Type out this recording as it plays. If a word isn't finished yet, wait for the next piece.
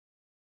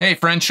Hey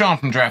friends, Sean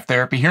from Draft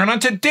Therapy here, and on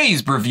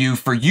today's review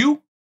for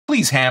you,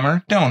 please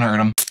hammer, don't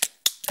hurt him.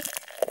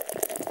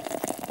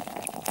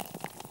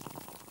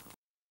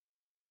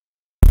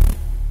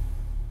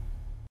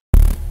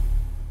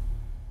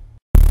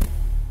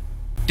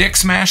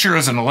 Dicksmasher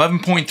is an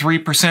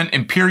 11.3%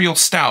 Imperial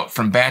Stout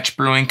from Batch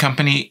Brewing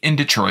Company in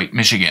Detroit,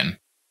 Michigan.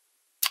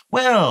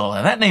 Well,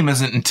 that name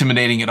isn't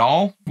intimidating at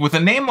all. With a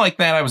name like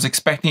that, I was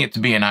expecting it to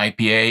be an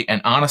IPA,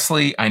 and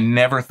honestly, I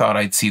never thought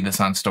I'd see this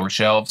on store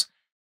shelves.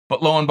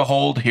 But lo and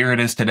behold, here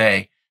it is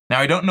today. Now,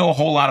 I don't know a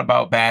whole lot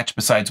about Batch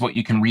besides what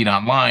you can read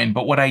online,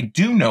 but what I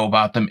do know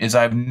about them is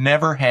I've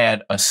never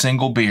had a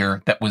single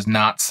beer that was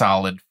not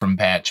solid from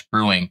Batch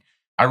Brewing.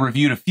 I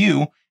reviewed a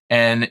few,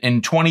 and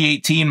in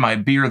 2018, my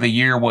beer of the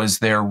year was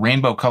their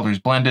Rainbow Colors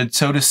Blended,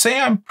 so to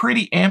say I'm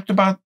pretty amped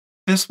about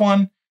this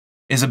one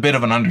is a bit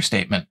of an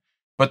understatement.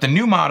 But the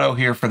new motto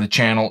here for the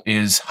channel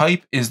is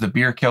hype is the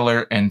beer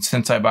killer, and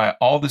since I buy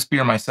all this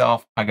beer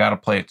myself, I gotta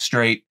play it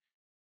straight.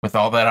 With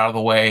all that out of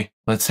the way,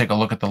 let's take a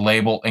look at the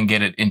label and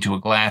get it into a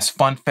glass.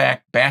 Fun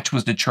fact, Batch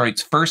was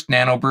Detroit's first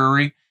nano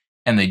brewery,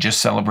 and they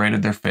just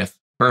celebrated their 5th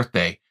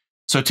birthday.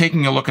 So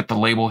taking a look at the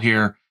label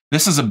here,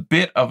 this is a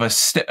bit of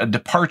a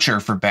departure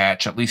for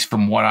Batch, at least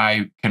from what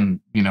I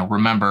can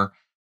remember.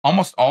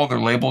 Almost all their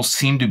labels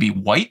seem to be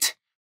white,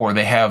 or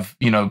they have,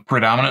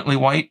 predominantly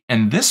white,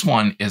 and this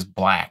one is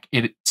black.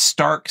 It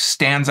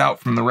stands out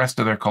from the rest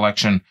of their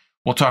collection.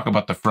 We'll talk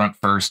about the front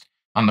first.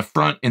 On the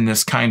front, in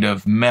this kind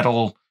of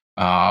metal,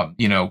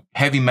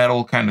 heavy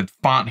metal kind of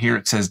font here,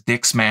 it says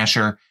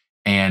Dicksmasher,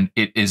 and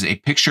it is a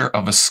picture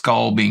of a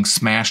skull being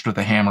smashed with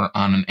a hammer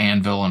on an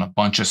anvil and a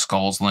bunch of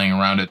skulls laying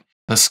around it.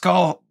 The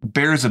skull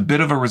bears a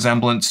bit of a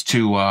resemblance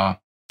to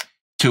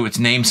its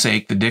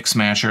namesake, the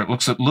Dicksmasher. It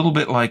looks a little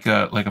bit like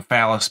a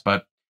phallus,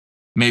 but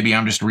maybe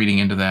I'm just reading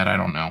into that. I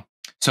don't know.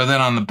 So then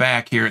on the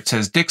back here, it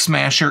says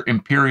Dicksmasher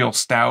Imperial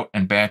Stout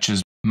and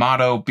Batch's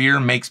motto, beer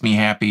makes me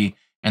happy,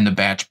 and the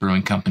Batch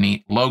Brewing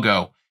Company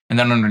logo. And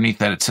then underneath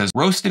that, it says,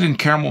 roasted and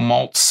caramel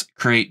malts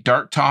create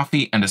dark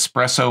toffee and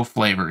espresso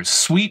flavors.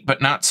 Sweet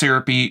but not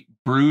syrupy,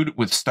 brewed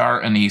with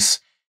Star Anise.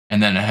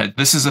 And then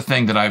this is a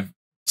thing that I've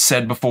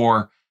said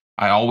before.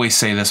 I always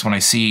say this when I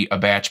see a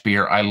Batch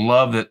beer. I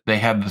love that they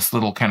have this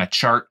little kind of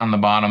chart on the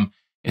bottom.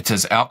 It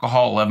says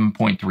alcohol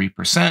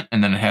 11.3%,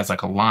 and then it has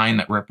like a line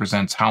that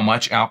represents how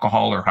much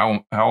alcohol or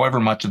however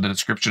much of the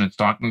description it's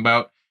talking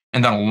about,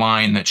 and then a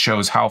line that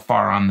shows how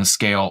far on the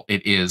scale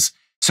it is.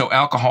 So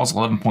alcohol is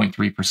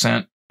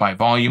 11.3%. By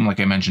volume,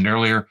 like I mentioned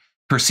earlier.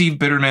 Perceived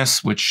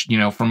bitterness, which,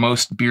 for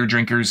most beer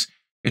drinkers,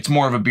 it's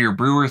more of a beer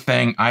brewer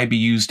thing.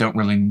 IBUs don't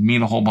really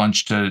mean a whole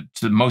bunch to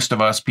most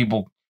of us.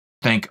 People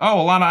think,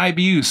 oh, a lot of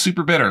IBUs,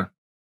 super bitter.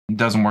 It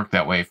doesn't work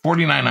that way.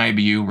 49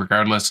 IBU,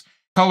 regardless.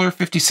 Color,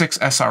 56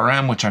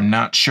 SRM, which I'm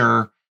not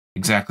sure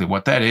exactly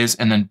what that is.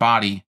 And then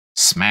body,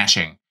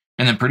 smashing.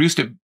 And then produced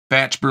at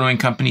Batch Brewing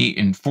Company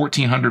in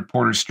 1400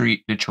 Porter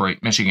Street, Detroit,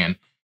 Michigan.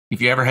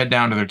 If you ever head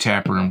down to their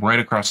tap room, right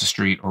across the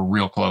street or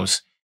real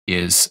close,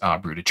 is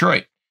Brew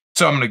Detroit.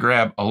 So I'm going to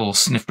grab a little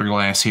snifter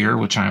glass here,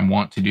 which I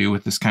want to do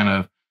with this kind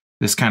of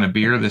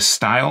beer, this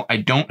style. I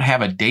don't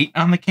have a date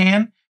on the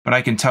can, but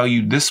I can tell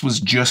you this was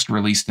just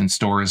released in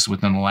stores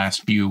within the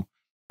last few,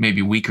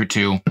 maybe week or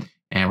two,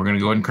 and we're going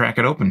to go ahead and crack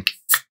it open.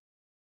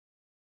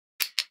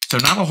 So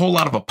not a whole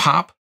lot of a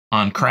pop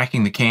on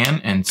cracking the can,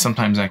 and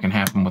sometimes that can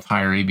happen with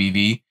higher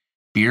ABV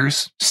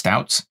beers,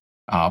 stouts.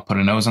 I'll put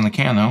a nose on the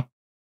can though.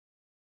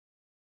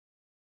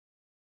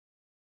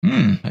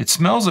 It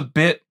smells a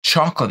bit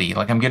chocolatey,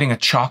 like I'm getting a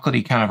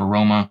chocolatey kind of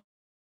aroma.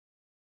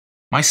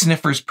 My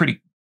sniffer's pretty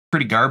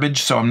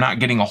garbage, so I'm not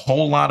getting a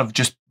whole lot of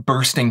just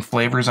bursting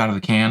flavors out of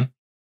the can.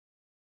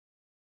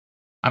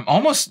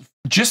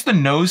 Just the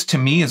nose to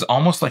me is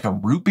almost like a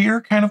root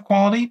beer kind of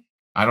quality.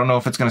 I don't know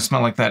if it's going to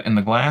smell like that in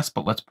the glass,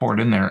 but let's pour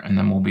it in there and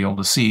then we'll be able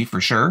to see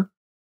for sure.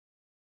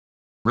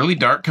 Really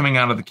dark coming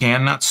out of the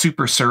can, not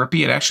super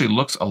syrupy. It actually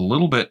looks a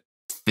little bit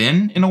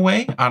thin in a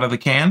way out of the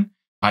can.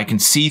 I can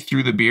see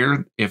through the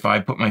beer. If I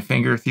put my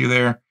finger through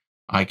there,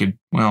 I could,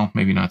 well,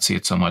 maybe not see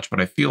it so much, but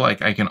I feel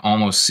like I can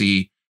almost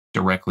see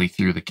directly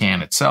through the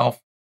can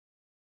itself.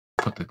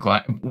 Put the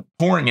glass,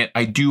 pouring it,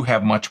 I do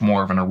have much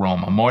more of an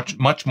aroma.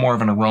 Much more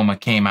of an aroma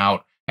came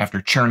out after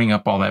churning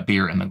up all that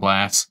beer in the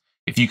glass.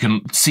 If you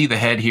can see the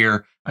head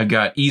here, I've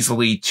got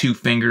easily 2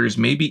 fingers,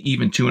 maybe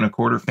even 2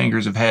 1/4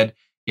 fingers of head.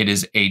 It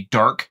is a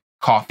dark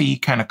coffee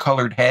kind of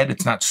colored head.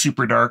 It's not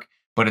super dark,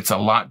 but it's a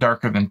lot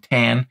darker than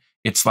tan.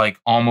 It's like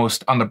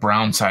almost on the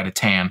brown side of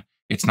tan.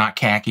 It's not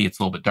khaki. It's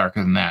a little bit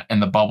darker than that.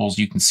 And the bubbles,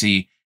 you can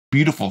see,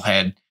 beautiful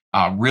head,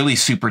 really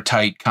super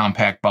tight,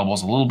 compact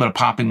bubbles, a little bit of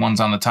popping ones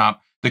on the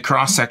top. The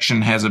cross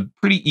section has a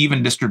pretty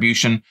even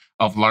distribution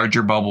of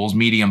larger bubbles,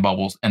 medium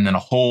bubbles, and then a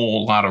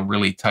whole lot of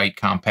really tight,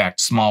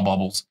 compact, small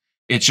bubbles.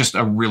 It's just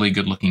a really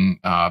good looking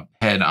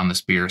head on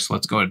this beer. So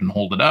let's go ahead and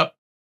hold it up.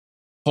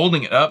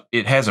 Holding it up,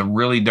 it has a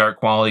really dark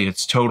quality.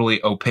 It's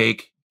totally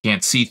opaque.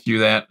 Can't see through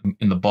that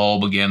in the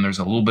bulb. Again, there's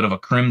a little bit of a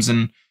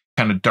crimson,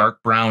 kind of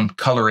dark brown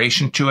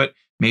coloration to it.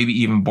 maybe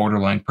even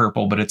borderline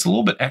purple, but it's a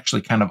little bit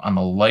actually kind of on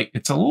the light.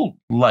 It's a little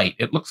light.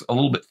 It looks a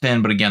little bit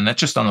thin, but again, that's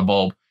just on the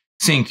bulb.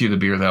 Seeing through the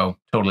beer, though,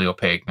 totally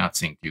opaque, not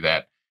seeing through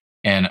that.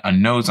 And a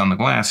nose on the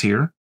glass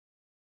here.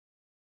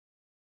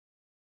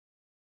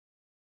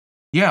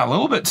 Yeah, a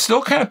little bit,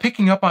 still kind of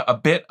picking up a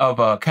bit of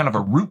a kind of a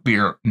root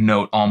beer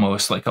note,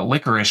 almost like a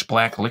licorice,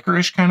 black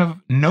licorice kind of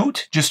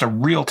note. Just a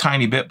real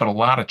tiny bit, but a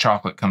lot of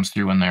chocolate comes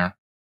through in there.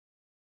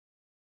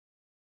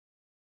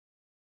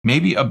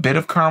 Maybe a bit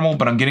of caramel,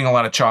 but I'm getting a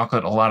lot of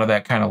chocolate, a lot of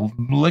that kind of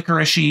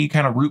licoricey,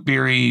 kind of root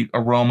beery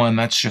aroma, and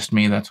that's just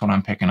me. That's what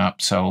I'm picking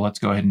up. So let's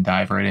go ahead and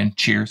dive right in.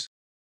 Cheers.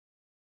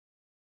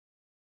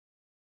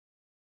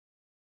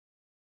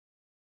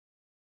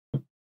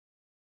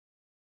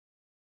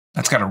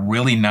 That's got a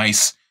really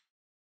nice,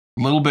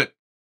 little bit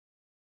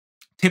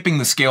tipping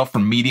the scale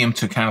from medium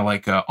to kind of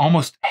like a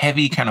almost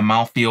heavy kind of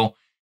mouthfeel.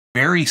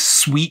 Very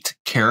sweet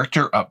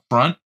character up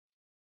front.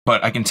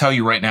 But I can tell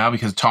you right now,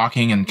 because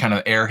talking and kind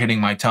of air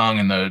hitting my tongue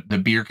and the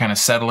beer kind of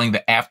settling,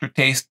 the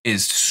aftertaste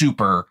is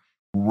super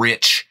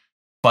rich,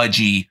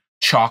 fudgy,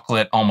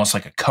 chocolate, almost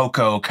like a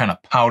cocoa kind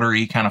of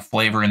powdery kind of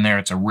flavor in there.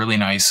 It's a really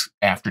nice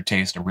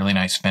aftertaste, a really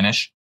nice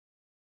finish.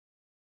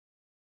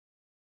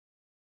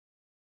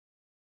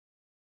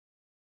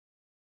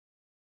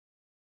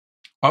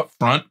 Up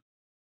front,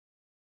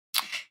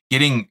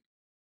 getting,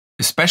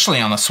 especially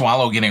on the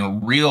swallow, getting a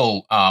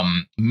real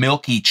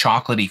milky,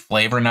 chocolatey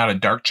flavor. Not a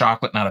dark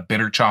chocolate, not a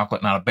bitter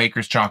chocolate, not a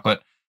baker's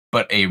chocolate,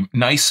 but a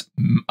nice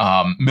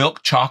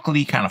milk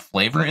chocolatey kind of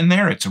flavor in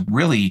there. It's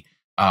really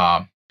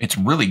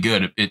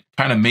good. It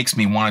kind of makes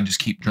me want to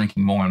just keep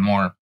drinking more and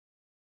more.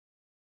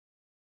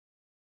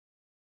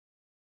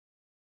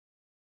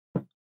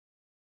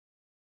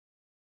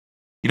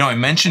 You know, I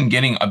mentioned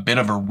getting a bit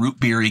of a root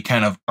beery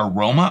kind of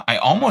aroma. I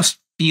almost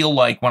feel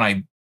like when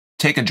I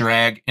take a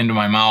drag into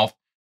my mouth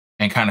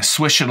and kind of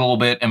swish it a little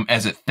bit, and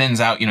as it thins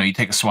out, you know, you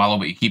take a swallow,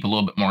 but you keep a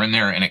little bit more in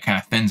there, and it kind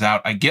of thins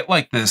out. I get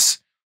like this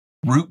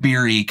root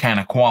beery kind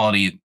of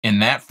quality in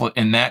that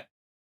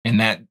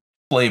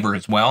flavor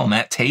as well, and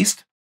that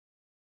taste.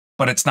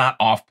 But it's not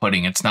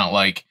off-putting. It's not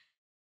like,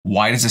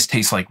 why does this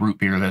taste like root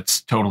beer?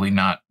 That's totally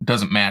not,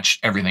 doesn't match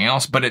everything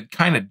else, but it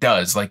kind of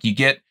does. Like, you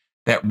get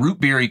that root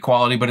beery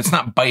quality, but it's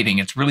not biting.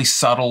 It's really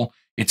subtle.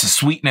 It's a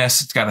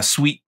sweetness. It's got a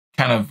sweet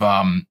kind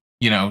of,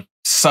 you know,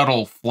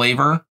 subtle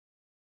flavor.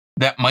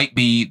 That might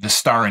be the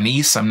Star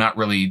Anise. I'm not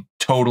really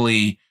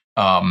totally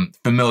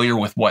familiar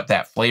with what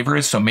that flavor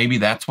is, so maybe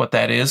that's what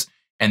that is.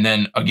 And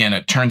then, again,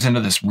 it turns into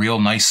this real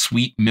nice,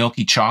 sweet,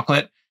 milky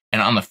chocolate.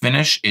 And on the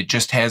finish, it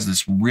just has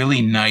this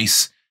really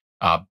nice,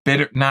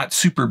 bitter, not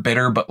super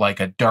bitter, but like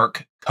a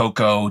dark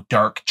cocoa,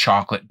 dark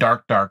chocolate,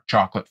 dark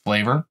chocolate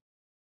flavor.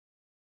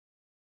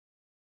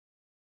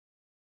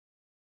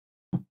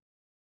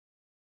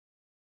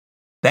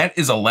 That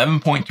is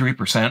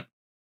 11.3%.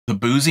 The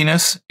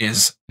booziness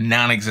is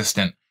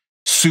non-existent.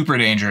 Super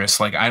dangerous.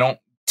 Like, I don't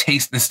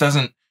taste,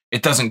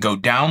 it doesn't go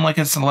down like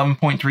it's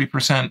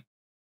 11.3%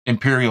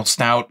 Imperial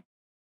Stout.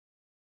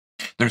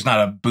 There's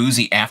not a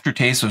boozy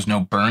aftertaste. There's no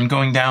burn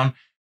going down.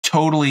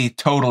 Totally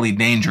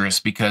dangerous,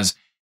 because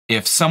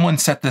if someone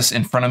set this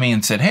in front of me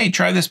and said, hey,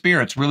 try this beer,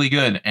 it's really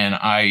good, and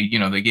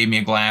they gave me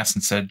a glass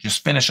and said,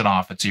 just finish it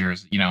off, it's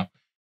yours,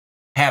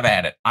 have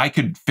at it. I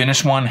could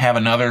finish one, have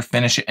another,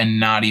 finish it, and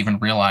not even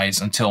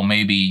realize until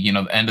maybe,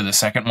 the end of the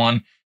second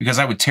one, because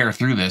I would tear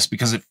through this,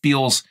 because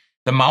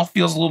the mouth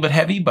feels a little bit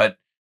heavy, but,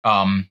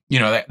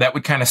 that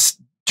would kind of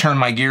turn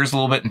my gears a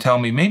little bit and tell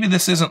me maybe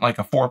this isn't like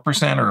a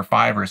 4% or a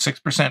 5 or a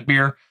 6%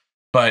 beer,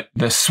 but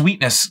the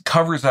sweetness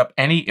covers up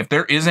if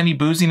there is any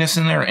booziness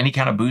in there, any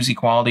kind of boozy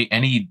quality,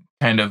 any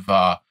kind of,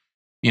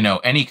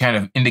 any kind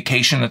of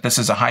indication that this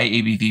is a high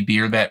ABV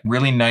beer, that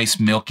really nice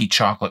milky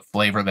chocolate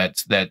flavor,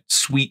 that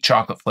sweet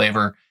chocolate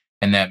flavor,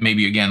 and that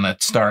maybe, again,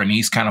 that Star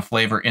Anise kind of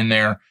flavor in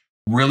there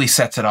really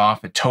sets it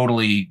off. It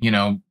totally,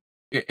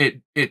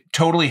 it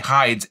totally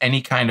hides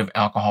any kind of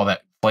alcohol,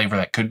 that flavor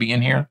that could be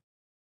in here.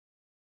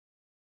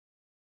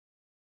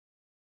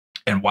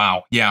 And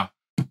wow, yeah.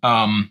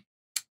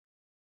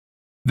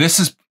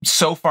 This is,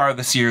 so far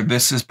this year,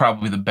 this is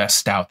probably the best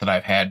stout that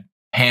I've had,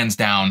 hands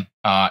down.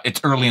 It's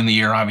early in the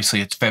year,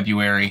 obviously it's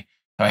February.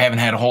 So I haven't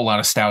had a whole lot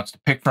of stouts to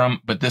pick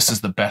from, but this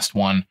is the best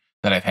one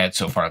that I've had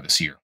so far this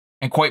year.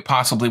 And quite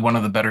possibly one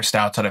of the better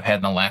stouts that I've had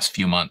in the last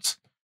few months.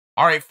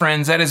 All right,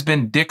 friends, that has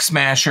been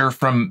Dicksmasher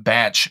from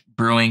Batch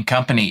Brewing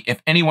Company.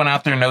 If anyone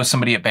out there knows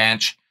somebody at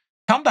Batch,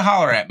 tell them to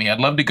holler at me. I'd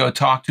love to go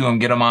talk to them,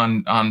 get them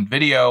on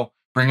video,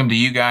 bring them to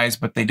you guys,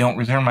 but they don't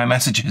return my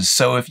messages.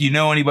 So if you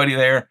know anybody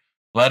there,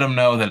 let them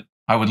know that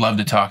I would love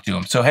to talk to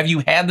them. So have you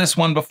had this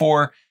one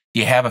before?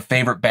 Do you have a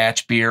favorite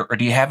Batch beer, or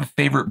do you have a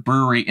favorite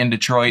brewery in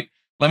Detroit?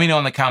 Let me know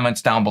in the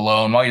comments down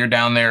below. And while you're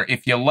down there,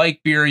 if you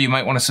like beer, you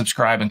might want to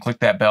subscribe and click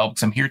that bell,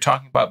 because I'm here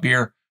talking about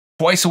beer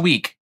twice a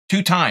week,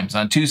 2 times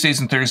on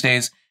Tuesdays and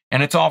Thursdays,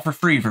 and it's all for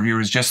free for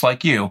viewers just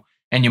like you,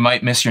 and you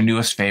might miss your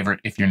newest favorite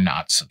if you're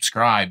not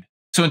subscribed.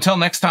 So until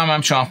next time,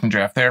 I'm Sean from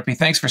Draft Therapy.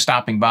 Thanks for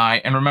stopping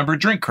by, and remember,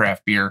 drink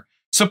craft beer,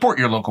 support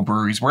your local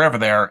breweries wherever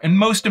they are, and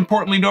most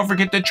importantly, don't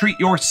forget to treat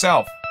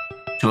yourself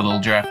to a little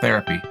draft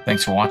therapy.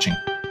 Thanks for watching.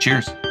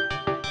 Cheers.